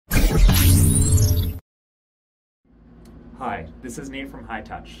Hi, this is Nate from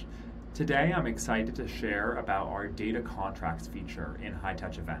Hightouch. Today I'm excited to share about our data contracts feature in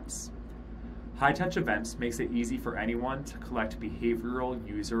Hightouch Events. Hightouch Events makes it easy for anyone to collect behavioral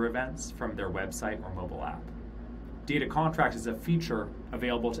user events from their website or mobile app. Data contracts is a feature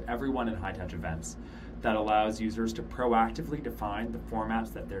available to everyone in Hightouch Events that allows users to proactively define the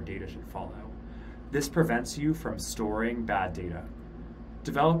formats that their data should follow. This prevents you from storing bad data.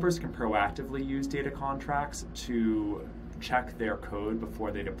 Developers can proactively use data contracts to check their code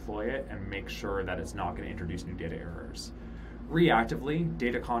before they deploy it and make sure that it's not going to introduce new data errors. Reactively,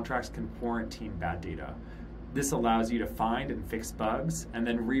 data contracts can quarantine bad data. This allows you to find and fix bugs and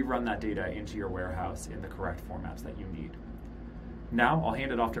then rerun that data into your warehouse in the correct formats that you need. Now I'll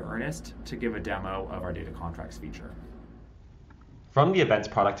hand it off to Ernest to give a demo of our data contracts feature. From the events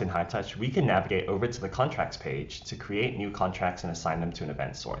product in Hightouch, we can navigate over to the contracts page to create new contracts and assign them to an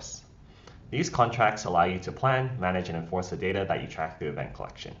event source. These contracts allow you to plan, manage, and enforce the data that you track through event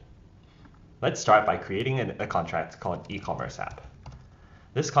collection. Let's start by creating a contract called e-commerce app.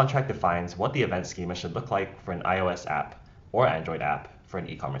 This contract defines what the event schema should look like for an iOS app or Android app for an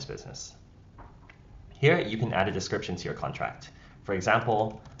e-commerce business. Here, you can add a description to your contract. For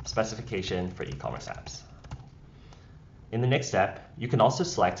example, specification for e-commerce apps. In the next step, you can also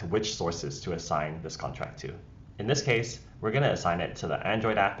select which sources to assign this contract to. In this case, we're going to assign it to the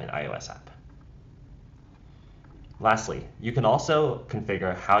Android app and iOS app. Lastly, you can also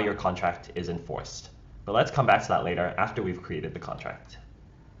configure how your contract is enforced, but let's come back to that later after we've created the contract.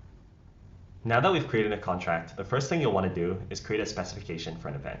 Now that we've created a contract, the first thing you'll want to do is create a specification for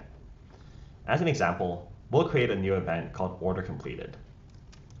an event. As an example, we'll create a new event called Order Completed.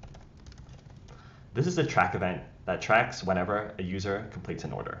 This is a track event that tracks whenever a user completes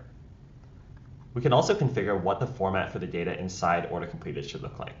an order. We can also configure what the format for the data inside Order Completed should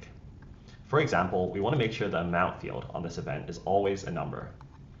look like. For example, we want to make sure the amount field on this event is always a number.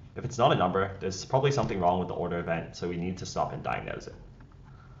 If it's not a number, there's probably something wrong with the order event, so we need to stop and diagnose it.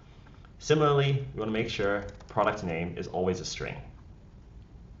 Similarly, we want to make sure product name is always a string.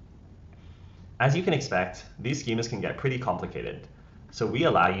 As you can expect, these schemas can get pretty complicated, so we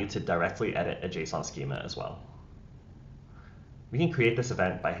allow you to directly edit a JSON schema as well. We can create this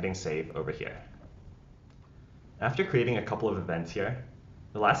event by hitting save over here. After creating a couple of events here,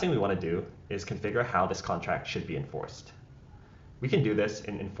 the last thing we want to do is configure how this contract should be enforced. We can do this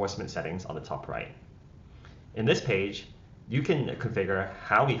in enforcement settings on the top right. In this page, you can configure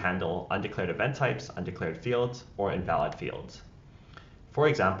how we handle undeclared event types, undeclared fields, or invalid fields. For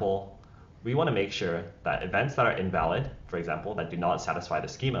example, we want to make sure that events that are invalid, for example, that do not satisfy the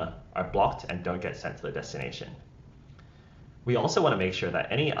schema, are blocked and don't get sent to the destination. We also want to make sure that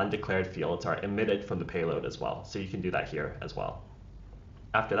any undeclared fields are emitted from the payload as well, so you can do that here as well.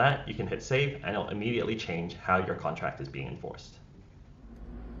 After that, you can hit save and it'll immediately change how your contract is being enforced.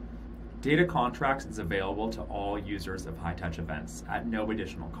 Data contracts is available to all users of Hightouch Events at no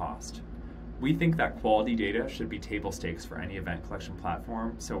additional cost. We think that quality data should be table stakes for any event collection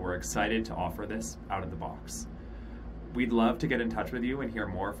platform, so we're excited to offer this out of the box. We'd love to get in touch with you and hear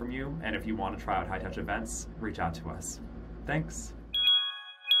more from you, and if you want to try out Hightouch Events, reach out to us. Thanks.